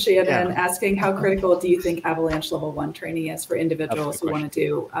chat from Shannon asking, how critical do you think avalanche level 1 training is for individuals who want to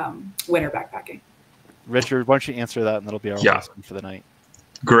do winter backpacking? Richard, why don't you answer that, and that'll be our last one for the night.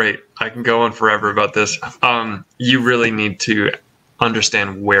 Great. I can go on forever about this. You really need to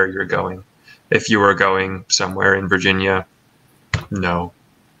understand where you're going. If you were going somewhere in Virginia, no.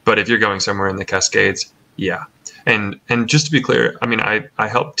 But if you're going somewhere in the Cascades, yeah. And just to be clear, I mean, I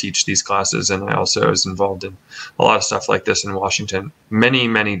help teach these classes, and I also was involved in a lot of stuff like this in Washington.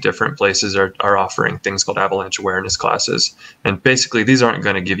 Many different places are offering things called avalanche awareness classes. And basically, these aren't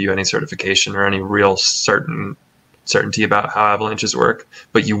going to give you any certification or any real certainty about how avalanches work,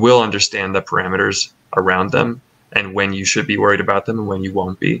 but you will understand the parameters around them and when you should be worried about them and when you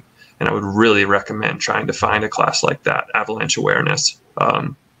won't be. And I would really recommend trying to find a class like that, avalanche awareness.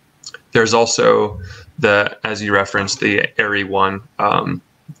 There's also as you referenced, the AIRI one, and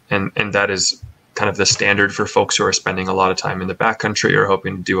that is kind of the standard for folks who are spending a lot of time in the backcountry or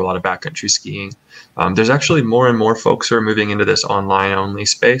hoping to do a lot of backcountry skiing. There's actually more and more folks who are moving into this online-only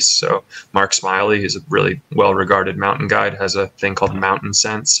space. So Mark Smiley, who's a really well-regarded mountain guide, has a thing called Mountain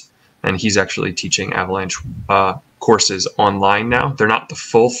Sense, and he's actually teaching avalanche courses online now. They're not the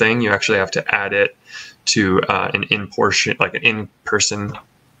full thing. You actually have to add it to an in-person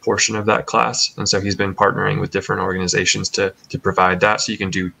portion of that class. And so he's been partnering with different organizations to provide that. So you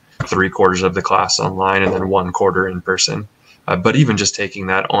can do 3/4 of the class online and then 1/4 in person. But even just taking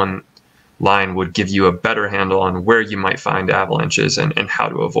that online would give you a better handle on where you might find avalanches and how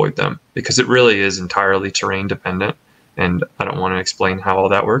to avoid them, because it really is entirely terrain dependent. And I don't want to explain how all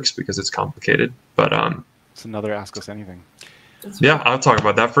that works because it's complicated. But it's another Ask Us Anything. Yeah, I'll talk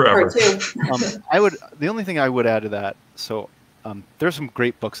about that forever. The only thing I would add to that, so there's some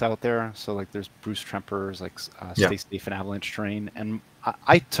great books out there. So like there's Bruce Tremper's like Stay Safe in Avalanche Terrain. And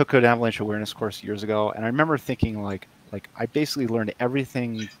I took an avalanche awareness course years ago. And I remember thinking like I basically learned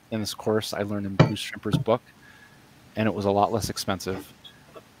everything in this course I learned in Bruce Tremper's book. And it was a lot less expensive.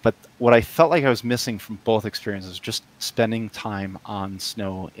 But what I felt like I was missing from both experiences was just spending time on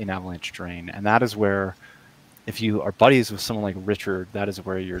snow in avalanche terrain. And that is where, if you are buddies with someone like Richard, that is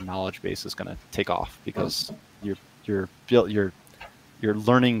where your knowledge base is going to take off, because you're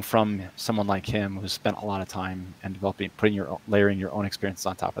learning from someone like him who's spent a lot of time and layering your own experiences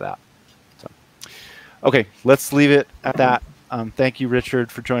on top of that. So, okay, let's leave it at that. Thank you,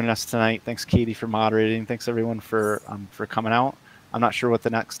 Richard, for joining us tonight. Thanks, Katie, for moderating. Thanks, everyone, for coming out. I'm not sure what the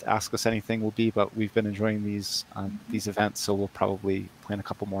next Ask Us Anything will be, but we've been enjoying these events, so we'll probably plan a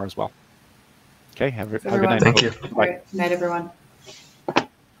couple more as well. Okay, have a good night. Thank you. Good night, everyone.